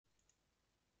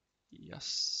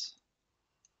Yes.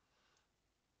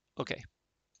 Okay,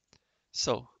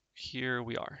 so here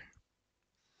we are.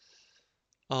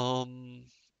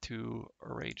 To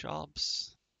array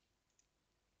jobs.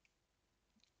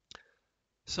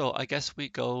 So I guess we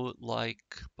go like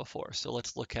before. So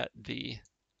let's look at the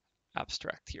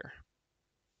abstract here.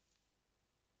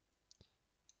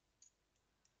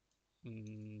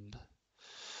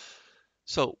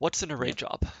 So what's an array Yeah.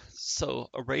 job? So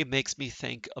array makes me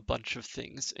think a bunch of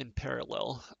things in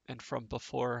parallel, and from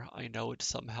before I know it's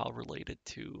somehow related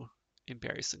to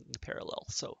embarrassing parallel.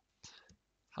 So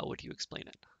how would you explain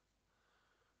it?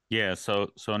 Yeah,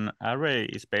 so an array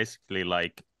is basically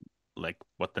like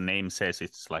what the name says,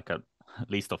 it's like a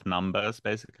list of numbers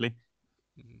basically.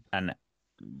 Mhm. And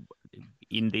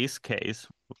in this case,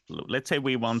 let's say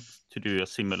we want to do a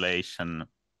simulation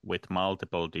with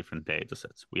multiple different data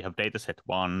sets. We have dataset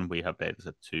 1, we have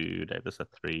dataset 2, dataset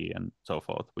 3, and so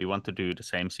forth. We want to do the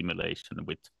same simulation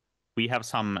with, we have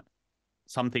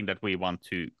something that we want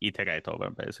to iterate over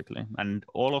basically. And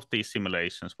all of these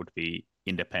simulations would be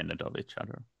independent of each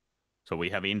other. So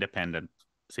we have independent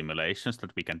simulations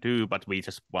that we can do, but we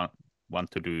just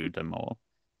want to do them all.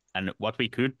 And what we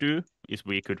could do is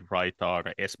we could write our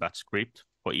SBAT script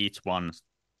for each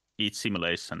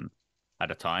simulation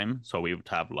at a time. So we would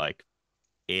have like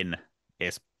n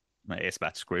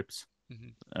SBAT scripts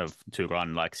Mhm. to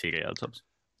run like serial jobs.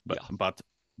 Yeah. But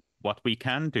what we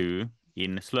can do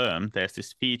in Slurm, there's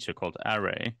this feature called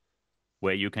array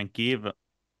where you can give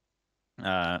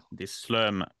this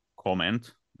Slurm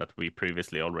comment that we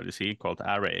previously already see called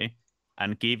array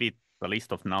and give it a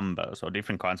list of numbers or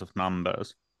different kinds of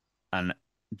numbers, and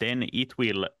then it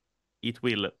will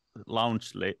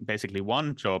launch basically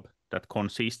one job that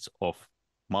consists of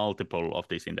multiple of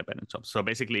these independent jobs. So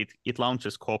basically it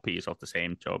launches copies of the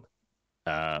same job,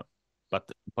 uh, but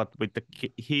with the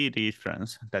key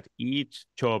difference that each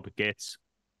job gets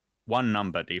one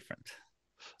number different.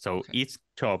 So Okay. each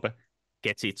job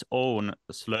gets its own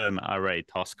Slurm array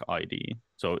task ID.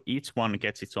 So each one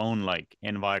gets its own like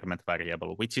environment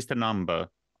variable, which is the number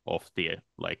of the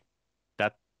like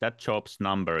that job's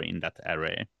number in that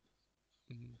array.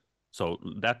 Mhm. So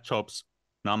that job's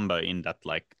number in that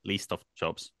like list of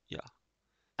jobs. Yeah.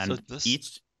 So And this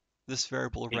each this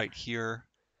variable yeah, right here,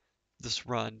 this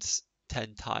runs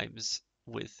 10 times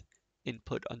with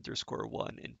input underscore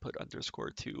 1, input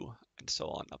underscore 2, and so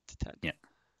on up to 10. yeah.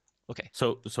 Okay.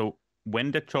 So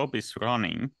when the job is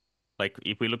running, like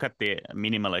if we look at the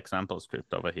minimal example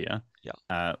script over here,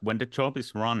 Yeah. when the job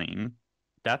is running,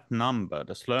 that number,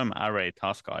 the Slurm array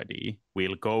task ID,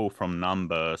 will go from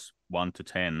numbers 1 to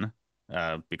 10,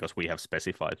 because we have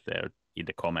specified there in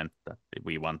the comment that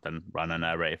we want to run an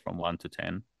array from 1 to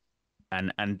 10.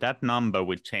 And that number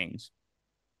will change.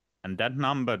 And that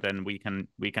number then we can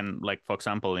like, for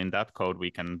example, in that code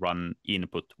we can run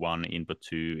input 1, input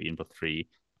 2, input 3,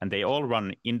 and they all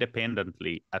run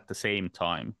independently at the same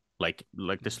time. Like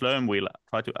the Mhm. Slurm will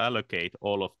try to allocate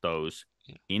all of those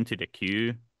Yeah. into the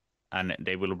queue, and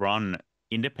they will run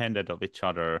independent of each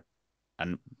other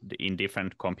and in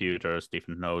different computers,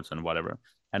 different nodes, and whatever.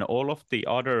 And all of the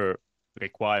other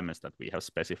requirements that we have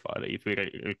specified, if we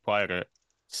require a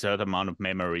certain amount of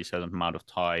memory, certain amount of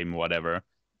time, whatever,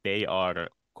 they are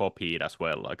copied as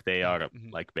well. Like they are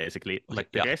Mhm. like basically Okay.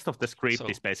 like the Yeah. rest of the script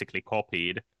is So basically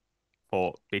copied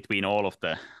for between all of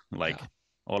the yeah. like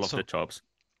all of the So jobs,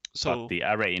 but so the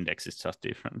array index is just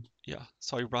different. yeah.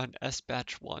 So I run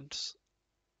sbatch once,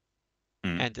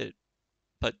 Mm, and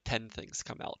but 10 things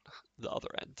come out the other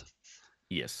end.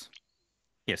 yes,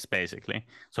 yes, basically.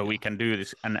 So Yeah. we can do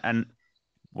this, and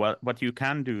what you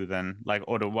can do then, like,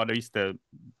 or what is the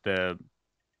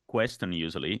question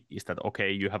usually is that,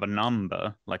 okay, you have a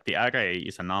number, like the array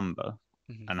is a number,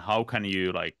 Mhm. and how can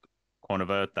you like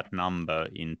convert that number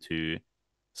into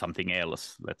something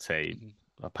else, let's say Mhm.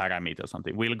 a parameter or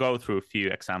something. We'll go through a few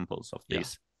examples of Yeah.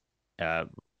 this, uh,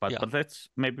 but Yeah. let's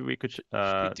maybe we could Should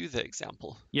we do the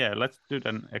example? yeah, let's do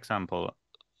an example,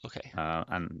 Okay.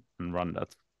 and run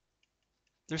that.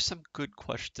 There's some good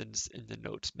questions in the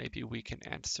notes. Maybe we can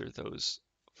answer those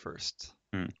first.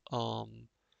 Mm, Um,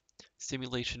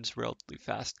 Simulation's relatively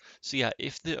fast. So yeah,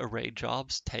 if the array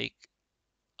jobs take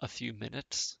a few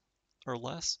minutes or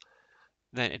less,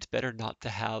 then it's better not to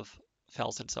have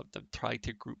thousands of them. Try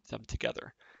to group them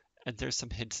together. And there's some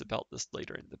hints about this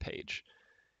later in the page.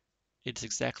 It's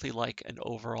exactly like an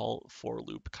overall for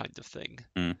loop kind of thing.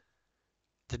 mm,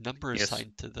 The number yes.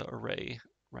 assigned to the array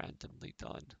randomly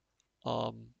done.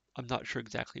 I'm not sure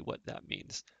exactly what that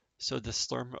means. So the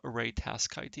Slurm array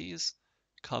task IDs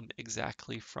come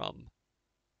exactly from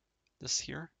this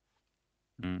here.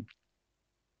 Mm.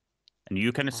 And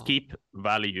you can skip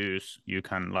values. You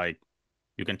can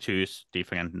choose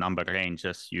different number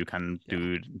ranges. You can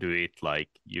do it like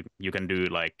you can do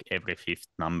like every fifth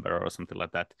number or something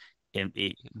like that. And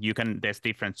you can there's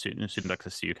different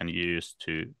syntaxes you can use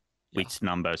to which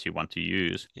numbers you want to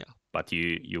use. But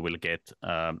you will get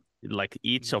like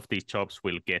each of these jobs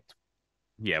will get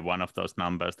one of those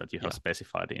numbers that you have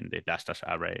specified in the --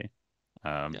 array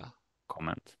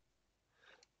comment.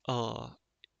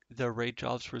 The array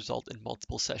jobs result in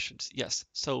multiple sessions. Yes,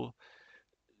 so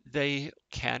they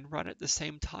can run at the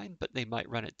same time, but they might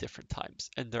run at different times,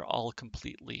 and they're all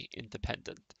completely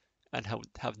independent and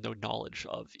have no knowledge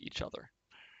of each other.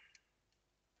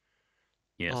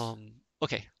 Yes.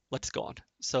 Okay, let's go on.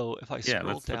 So if I scroll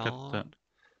let's look at the down,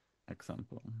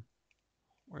 example.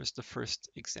 where's the first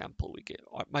example we get?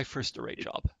 My first array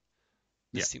job.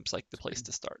 This seems like the place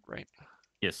to start, right?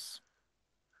 Yes.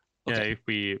 Okay. Yeah, if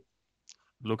we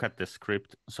look at the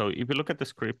script, so if you look at the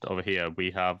script over here,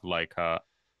 we have like the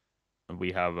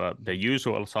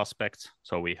usual suspects.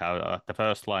 So we have the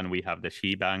first line, we have the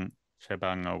shebang,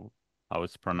 or how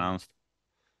it's pronounced,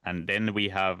 and then we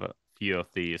have a few of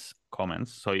these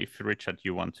comments. So if Richard,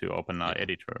 you want to open our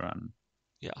editor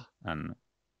and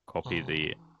copy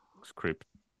the script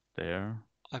there.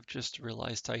 I've just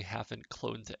realized I haven't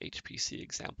cloned the HPC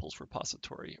examples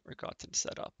repository or gotten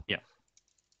set up. Yeah.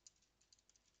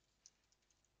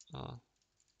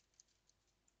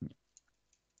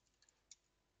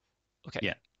 Okay.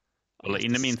 Yeah. Well,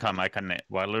 in the meantime, I can,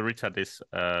 while Richard is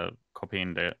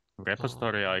copying the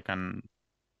repository, I can.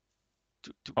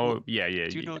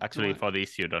 Actually, for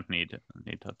this, you don't need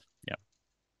that. Yeah.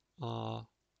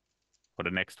 For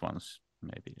the next ones,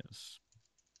 maybe yes.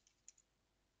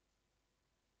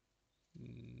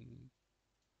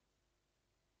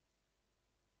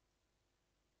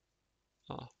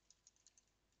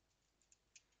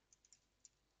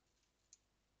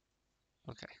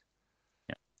 Okay.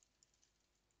 Yeah.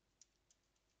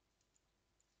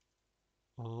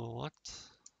 What?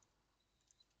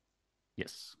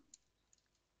 Yes.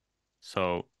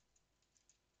 So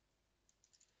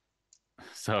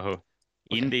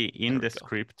in the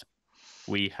script,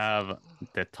 we have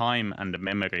the time and the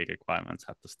memory requirements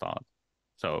at the start.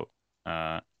 So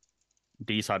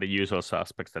these are the usual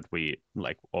suspects that we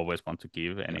like always want to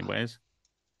give anyways.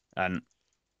 And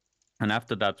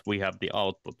after that, we have the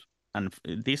output. And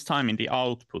this time in the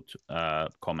output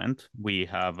comment, we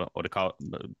have, or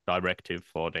the directive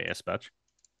for the SBatch,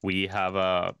 we have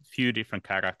a few different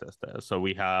characters there. So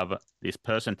we have this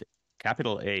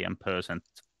 %A and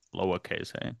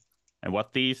 %lowercase a. And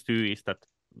what these do is that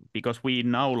because we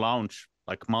now launch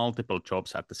like multiple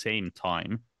jobs at the same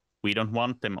time, we don't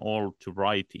want them all to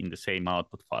write in the same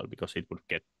output file because it would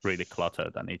get really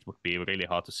cluttered and it would be really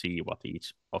hard to see what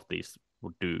each of these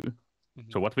would do.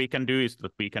 So what we can do is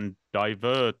that we can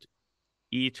divert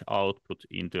each output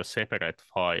into a separate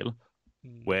file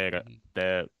where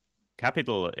the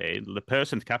capital A, the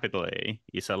 %A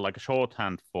is like a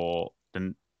shorthand for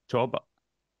the job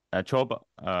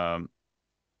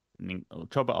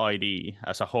ID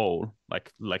as a whole.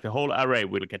 Like the whole array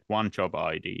will get one job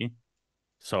ID.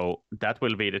 So that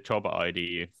will be the job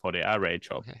ID for the array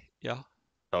job. Okay. Yeah.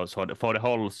 So for the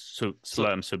whole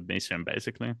Slurm submission,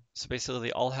 basically. So basically,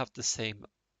 they all have the same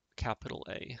capital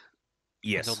A.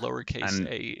 Yes. And the lowercase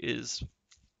a is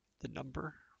the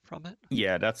number from it?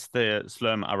 Yeah, that's the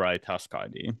Slurm array task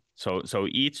ID. So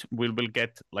each will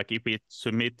get, like if we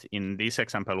submit, in this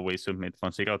example, we submit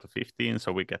from 0 to 15,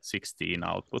 so we get 16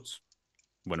 outputs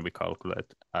when we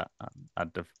calculate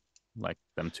add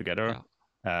them together.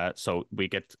 Yeah. So we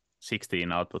get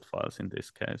 16 output files in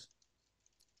this case.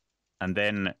 And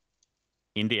then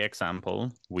in the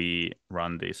example, we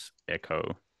run this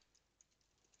echo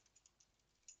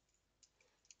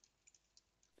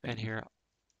thing. And here,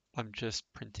 I'm just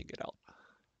printing it out.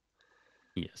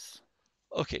 Yes.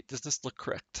 Okay, does this look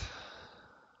correct?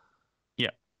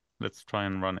 Yeah, let's try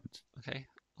and run it. Okay,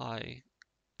 I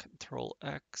Control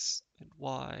X and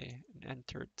Y and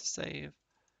enter to save.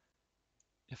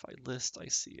 If I list, I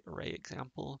see array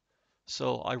example.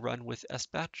 So I run with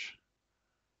SBatch?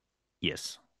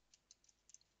 Yes.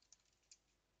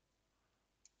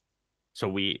 So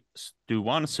we do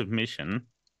one submission,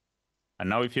 and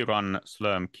now if you run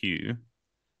Slurm Q,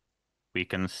 we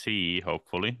can see,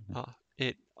 hopefully.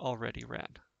 It already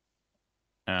ran.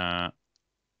 The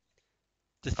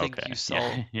thing you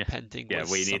saw pending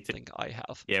was something I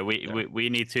have. Yeah, we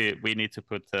need to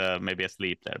put maybe a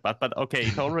sleep there. But okay,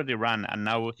 it already ran, and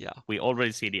now we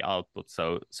already see the output.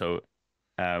 So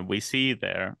we see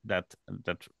there that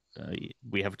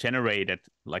we have generated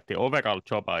like the overall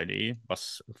job ID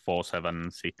was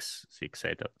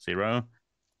 476680,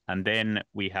 and then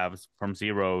we have from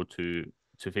 0 to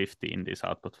 50 in these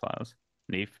output files.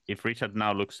 And if Richard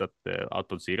now looks at the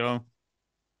output 0,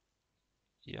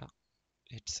 Yeah,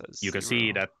 it says you can 0.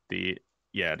 see that the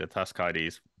task ID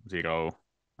is 0,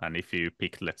 and if you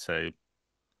pick, let's say,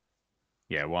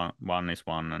 one is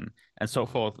 1, and so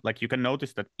forth. Like, you can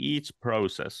notice that each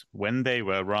process, when they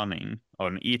were running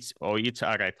on each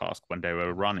array task, when they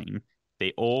were running,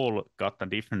 they all got a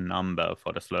different number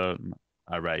for the Slurm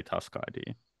array task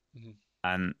ID.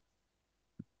 And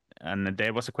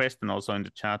there was a question also in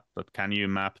the chat that can you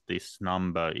map this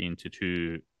number into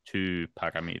two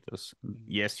parameters?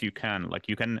 Yes, you can. Like,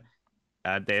 you can.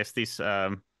 There's this.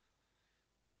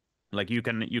 Like, you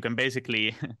can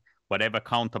basically whatever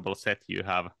countable set you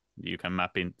have, you can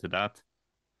map into that.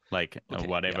 Like, Okay,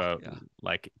 whatever, yeah.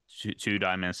 like two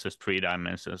dimensions, 3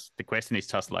 dimensions. The question is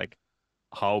just like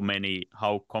how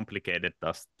complicated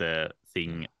does the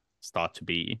thing start to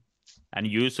be? And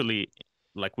usually,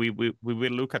 like, we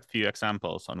will look at few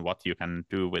examples on what you can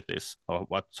do with this, or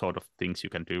what sort of things you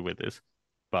can do with this.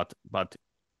 But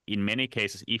in many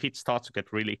cases, if it starts to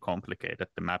get really complicated,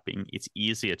 the mapping, it's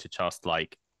easier to just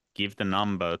like give the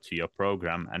number to your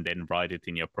program and then write it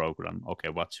in your program. Okay,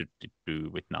 what should it do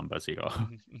with number 0?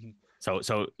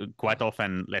 So quite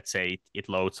often, let's say it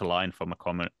loads a line from a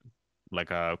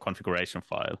configuration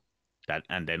file that,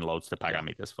 and then loads the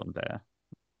parameters from there,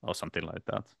 or something like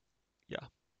that. Yeah.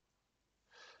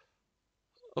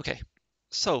 Okay.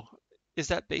 So is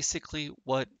that basically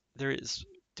what there is?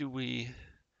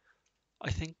 I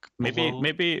think below.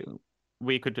 Maybe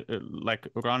we could like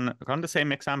run the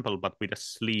same example, but with a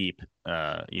sleep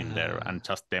in there, and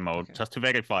just demo, Okay. just to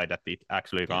verify that it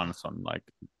actually runs on like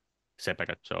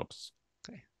separate jobs.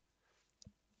 Okay.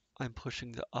 I'm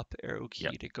pushing the up arrow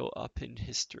key to go up in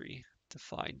history to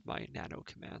find my nano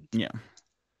command. Yeah.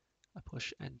 I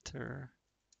push enter.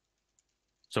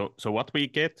 So what we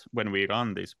get when we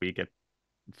run this, we get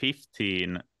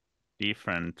 15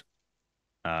 different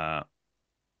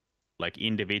like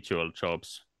individual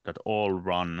jobs that all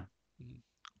run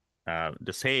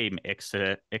the same,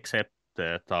 except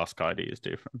the task ID is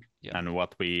different. And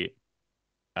what we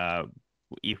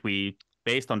if we,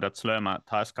 based on that Slurm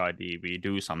task ID, we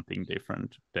do something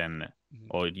different, then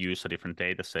or use a different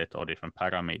data set or different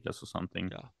parameters or something,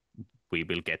 we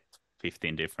will get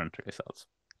 15 different results.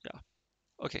 Yeah.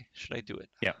 Okay, should I do it?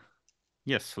 Yeah.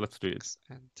 Yes, let's do it.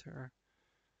 Enter.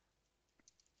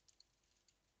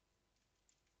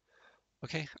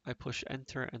 Okay, I push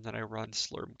enter and then I run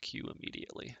slurm q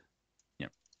immediately. Yeah.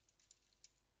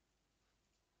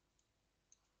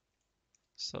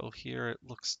 So here it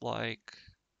looks like.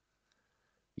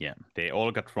 Yeah, they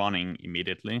all got running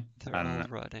immediately. They're all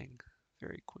running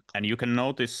very quickly. And you can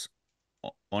notice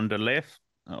on the left,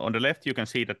 you can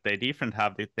see that they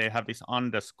have this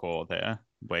underscore there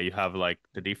where you have like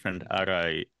the different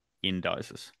array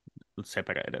indices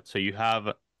separated. So you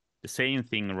have the same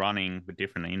thing running with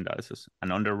different indices.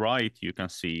 And on the right, you can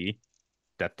see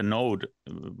that the node,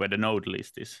 where the node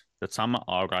list is, that some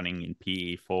are running in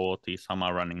P40, some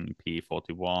are running in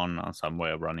P41, and some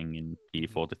were running in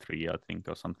P43, I think,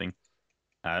 or something.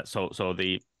 So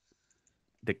the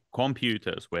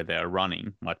computers where they are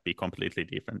running might be completely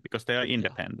different because they are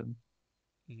independent.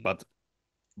 But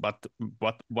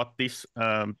what this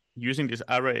using this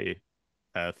array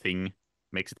thing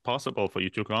makes it possible for you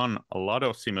to run a lot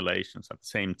of simulations at the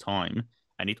same time,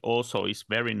 and it also is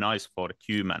very nice for the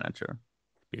queue manager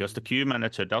because the queue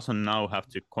manager doesn't now have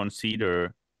to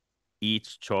consider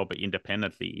each job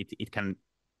independently. It can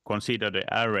consider the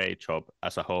array job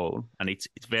as a whole, and it's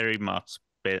very much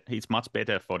it's much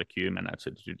better for the queue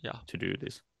manager to do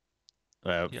this.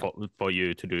 For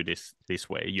you to do this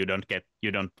way, you don't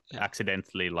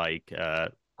accidentally like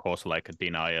cause like a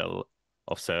denial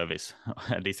of service,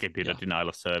 a distributed denial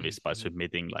of service by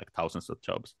submitting like thousands of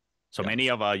jobs. So many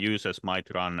of our users might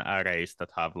run arrays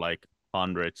that have like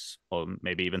hundreds or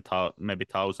maybe even maybe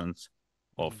thousands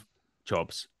of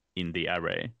jobs in the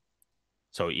array.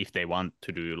 So if they want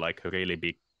to do like a really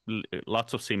big,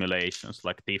 lots of simulations,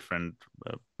 like different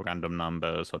random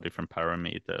numbers or different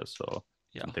parameters or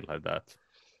something like that.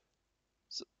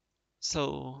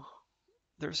 So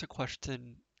there's a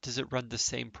question, does it run the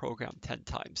same program 10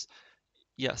 times?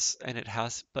 Yes, and it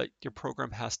has, but your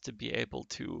program has to be able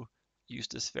to use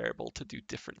this variable to do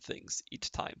different things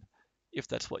each time, if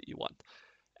that's what you want.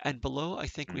 And below, I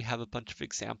think we have a bunch of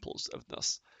examples of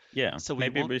this. Yeah, so we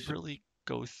won't really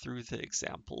go through the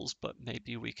examples, but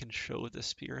maybe we can show the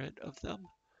spirit of them.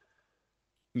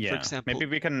 Yeah, for example, maybe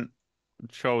we can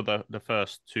show the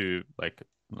first two, like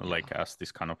like Yeah. as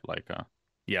this kind of like a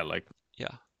like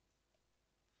Yeah.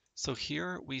 So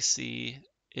here we see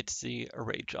it's the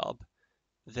array job.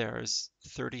 There's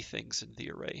 30 things in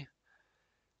the array,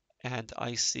 and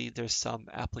I see there's some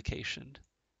application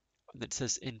that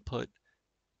says input,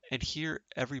 and here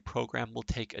every program will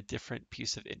take a different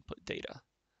piece of input data.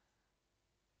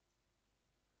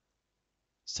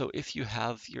 So if you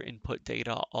have your input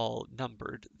data all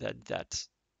numbered, then that's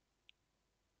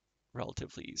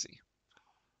relatively easy.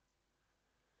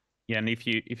 Yeah, and if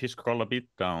you scroll a bit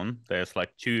down, there's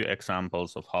like two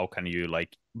examples of how can you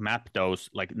like map those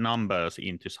like numbers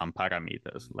into some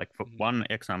parameters. Like for Mm-hmm. one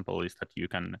example is that you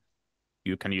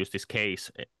can use this case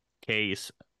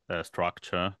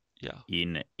structure Yeah,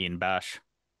 in Bash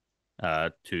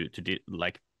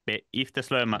like if the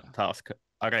Slurm yeah, task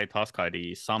array task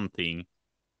ID is something,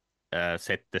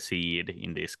 set the seed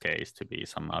in this case to be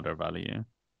some mm-hmm. other value,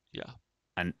 Yeah,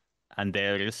 and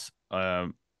there is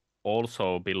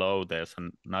also below there's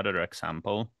another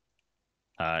example,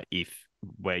 if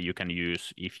where you can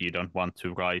use, if you don't want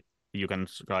to write, you can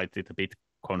write it a bit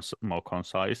more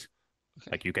concise,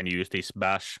 okay. like you can use this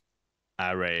bash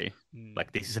array.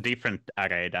 Like this is a Mm-hmm. different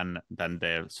array than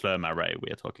the Slurm array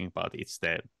we are talking about. It's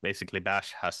the basically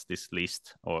bash has this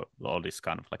list or all this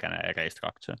kind of like an array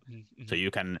structure, so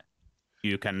Mm-hmm.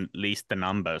 you can list the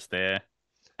numbers there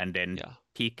and then Yeah,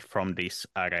 pick from this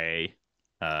array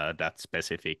that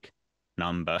specific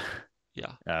number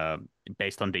yeah. uh,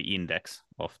 based on the index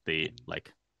of the And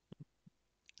like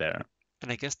there.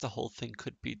 and I guess the whole thing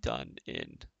could be done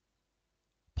in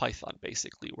Python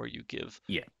basically, where you give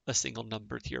Yeah. a single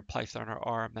number to your Python or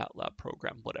R, MATLAB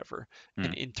program, whatever,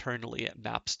 and Mm. internally it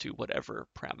maps to whatever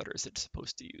parameters it's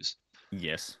supposed to use.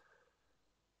 Yes.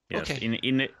 Yes. Okay.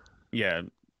 In yeah,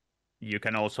 you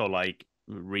can also like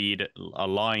read a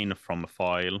line from a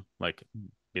file. Like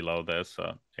below there's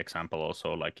an example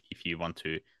also, like if you want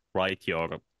to write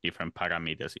your different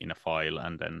parameters in a file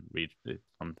and then read it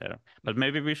from there. But Mm-hmm.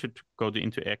 maybe we should go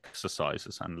into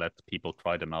exercises and let people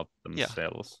try them out Yeah,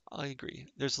 themselves. I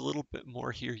agree. There's a little bit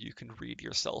more here you can read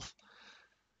yourself.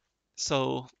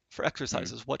 So, for Mm.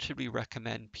 exercises, what should we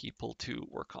recommend people to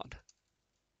work on?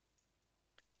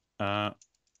 Uh,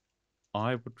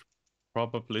 I would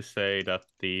probably say that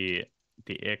the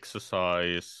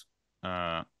exercise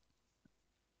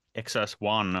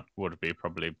one would be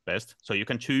probably best. So you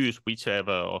can choose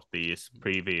whichever of these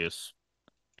previous,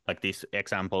 like these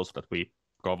examples that we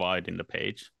provide in the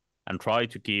page, and try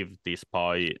to give this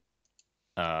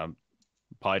uh,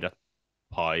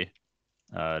 pi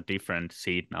different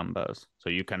seed numbers. So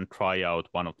you can try out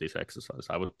one of these exercises.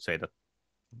 I would say that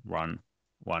run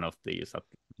one of these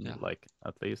Yeah,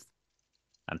 at least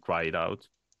and try it out.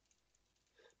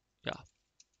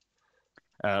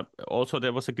 yeah. Also,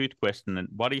 there was a good question.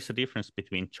 What is the difference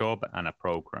between job and a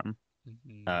program?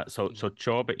 Mm-hmm. So Mm-hmm.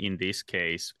 job in this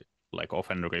case, like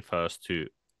often refers to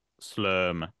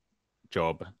Slurm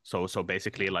job. So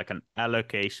basically Yeah. like an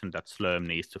allocation that Slurm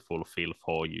needs to fulfill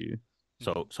for you.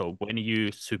 Mm-hmm. So when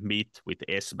you submit with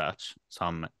SBatch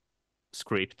some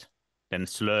script, then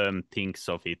Slurm thinks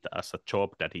of it as a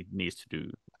job that it needs to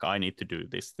do. Like I need to do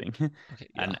this thing, Okay,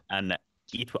 yeah. and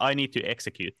I need to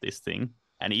execute this thing.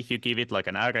 And if you give it like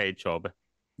an array job,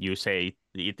 you say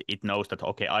it knows that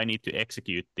okay, I need to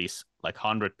execute this like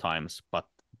 100 times, but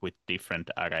with different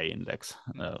array index,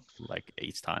 Mm-hmm. like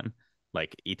each time.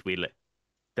 Like it will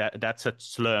that's a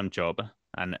Slurm job,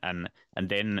 and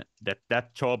then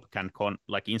that job can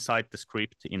like inside the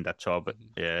script in that job,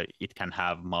 Mm-hmm. it can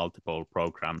have multiple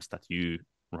programs that you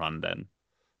run then,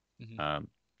 Mm-hmm. um,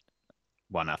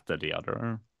 one after the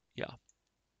other. Yeah.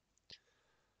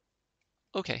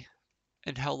 Okay.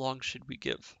 And how long should we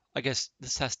give? I guess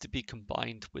this has to be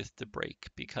combined with the break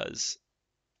because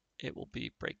it will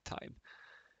be break time.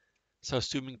 So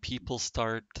assuming people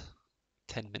start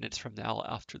 10 minutes from now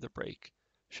after the break,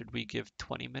 should we give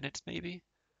 20 minutes maybe?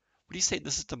 What do you say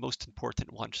this is the most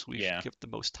important one, so we should Yeah, give the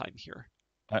most time here?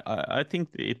 I think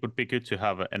it would be good to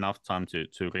have enough time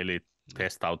to really Yeah.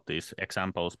 test out these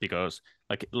examples, because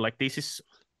like this is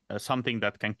something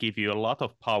that can give you a lot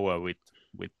of power with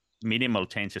minimal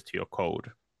changes to your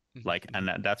code. Mm-hmm. Like, Mm-hmm.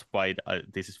 and that's why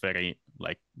this is very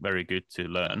good to Yeah.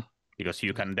 learn, because you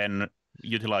Okay. can then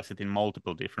utilize it in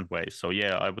multiple different ways. So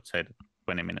yeah, I would say that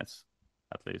 20 minutes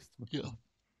at least. Yeah.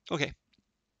 Okay.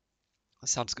 That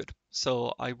sounds good.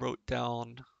 So I wrote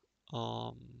down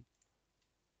um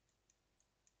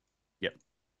Yep.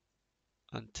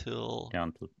 until Yeah,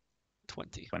 until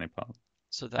 20. 20 pounds.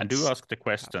 So And do that's ask the half an hour.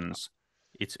 questions.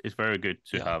 It's very good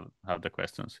to Yeah. have the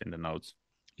questions in the notes.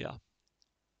 Yeah.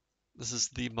 This is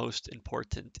the most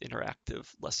important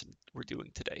interactive lesson we're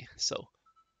doing today. So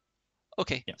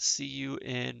Okay, Yeah. see you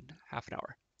in half an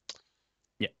hour.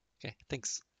 Yeah. Okay,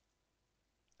 thanks.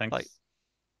 Bye. Thanks.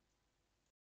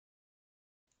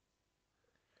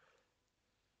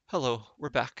 Hello, we're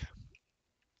back.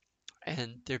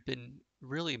 And there have been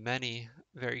really many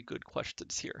very good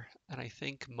questions here. And I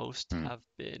think most Mm. have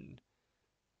been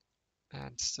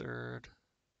answered.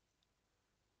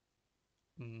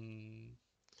 Mm,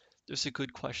 there's a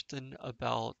good question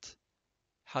about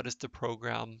how does the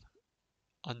program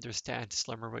understand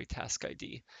Slurm array task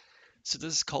ID? So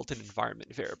this is called an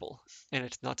environment variable, and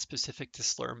it's not specific to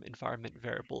Slurm. Environment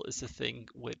variable is a thing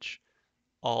which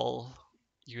all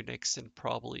Unix and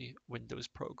probably Windows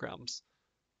programs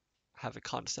have a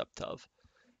concept of,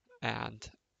 and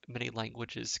many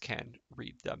languages can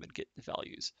read them and get the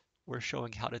values. We're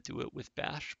showing how to do it with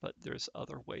Bash, but there's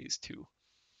other ways too.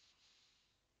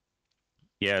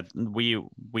 Yeah, we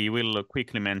will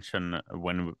quickly mention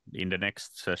when in the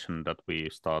next session that we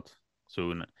start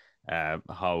soon,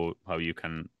 how you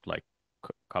can like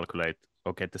calculate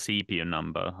or get the CPU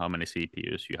number, how many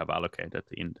CPUs you have allocated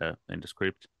in the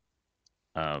script,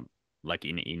 uh, like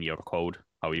in your code,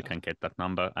 how you Yeah. can get that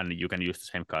number, and you can use the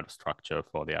same kind of structure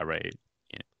for the array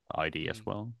ID as Mm,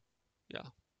 well. yeah.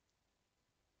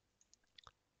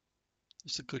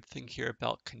 There's a good thing here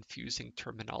about confusing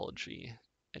terminology.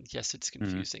 And yes, it's Mm,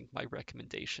 confusing. My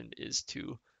recommendation is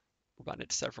to run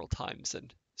it several times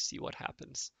and see what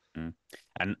happens. mm.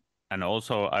 And and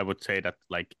also I would say that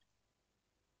like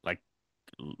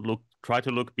try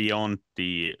to look beyond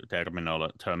the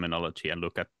terminology and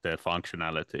look at the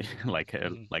functionality. Hmm.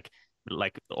 Hmm.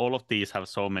 Like all of these have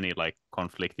so many like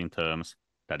conflicting terms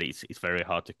that it's very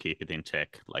hard to keep it in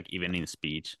check. Like even in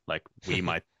speech, like we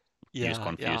might use Yeah, yeah.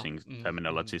 confusing Mm-hmm.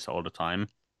 terminologies all the time,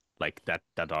 like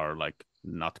that are like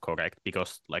not correct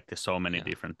because like there's so many Yeah.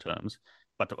 different terms.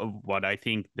 But what I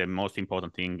think the most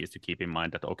important thing is to keep in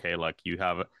mind that okay, like you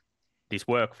have this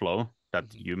workflow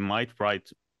that Hmm. you might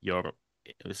write your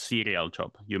serial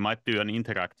job. You might do an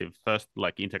interactive first,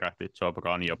 like interactive job,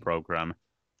 run your Hmm. program,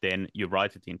 then you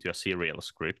write it into a serial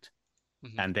script,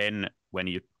 Hmm. and then when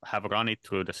you have run it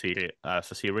through the serial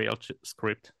as a serial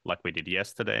script, like we did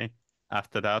yesterday,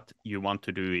 after that you want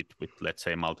to do it with let's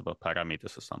say multiple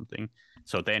parameters or something.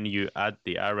 So then you add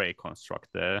the array construct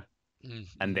there,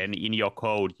 and Hmm. then in your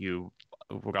code you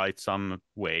write some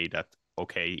way that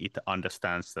okay it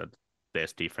understands that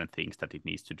there's different things that it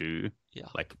needs to do, Yeah.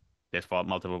 like there's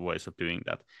multiple ways of doing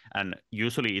that, and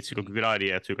usually it's a Hmm. good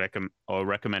idea to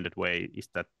recommended way is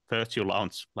that first you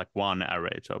launch like one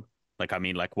array job, like I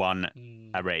mean like one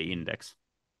array Mm-hmm. index.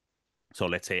 So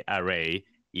let's say array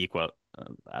equal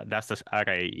that's the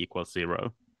array equals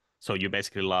 0. So you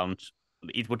basically launch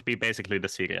it would be basically the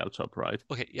serial job, right?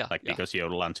 Okay, yeah, Like yeah. because you're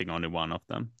launching only one of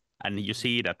them. And you Hmm.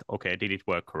 see that okay, did it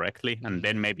work correctly? And Hmm.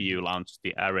 then maybe Hmm. you launch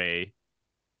the array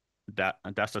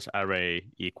that's this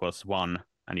array equals 1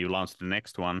 and you launch the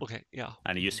next one Okay, yeah.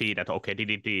 and you Hmm. see that okay, did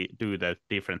it do the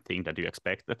different thing that you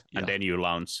expected? And Yeah. then you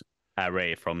launch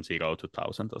array from 0 to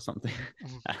 1,000 or something.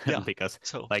 Hmm. Yeah. Because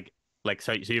So, like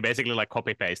so you basically like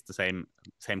copy paste the same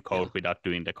yeah, code without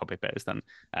doing the copy paste, and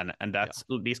yeah, that's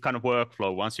this kind of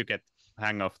workflow. Once you get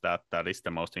hang of that, that is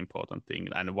the most important thing,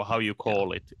 and how you yeah.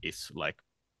 call it is like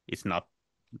it's not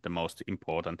the most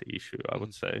important issue, I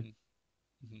would Hmm. say.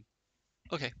 Hmm. Hmm.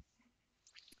 Okay,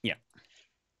 Yeah.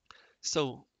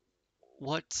 so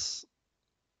what's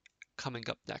coming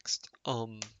up next?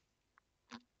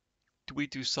 Do we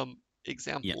do some Yeah.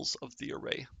 examples of the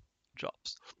array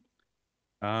jobs,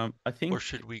 I or think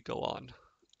should we go on?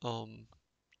 Um,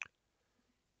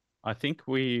 I think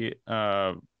we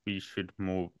should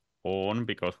move on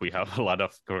because we have a lot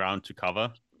of ground to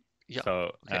cover. yeah,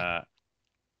 So, okay.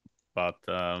 but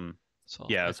So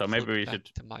yeah, I so maybe flipped we back should,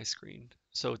 to my screen.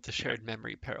 So the yeah, shared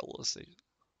memory parallelism.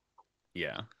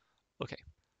 yeah, Okay.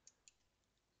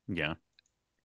 yeah.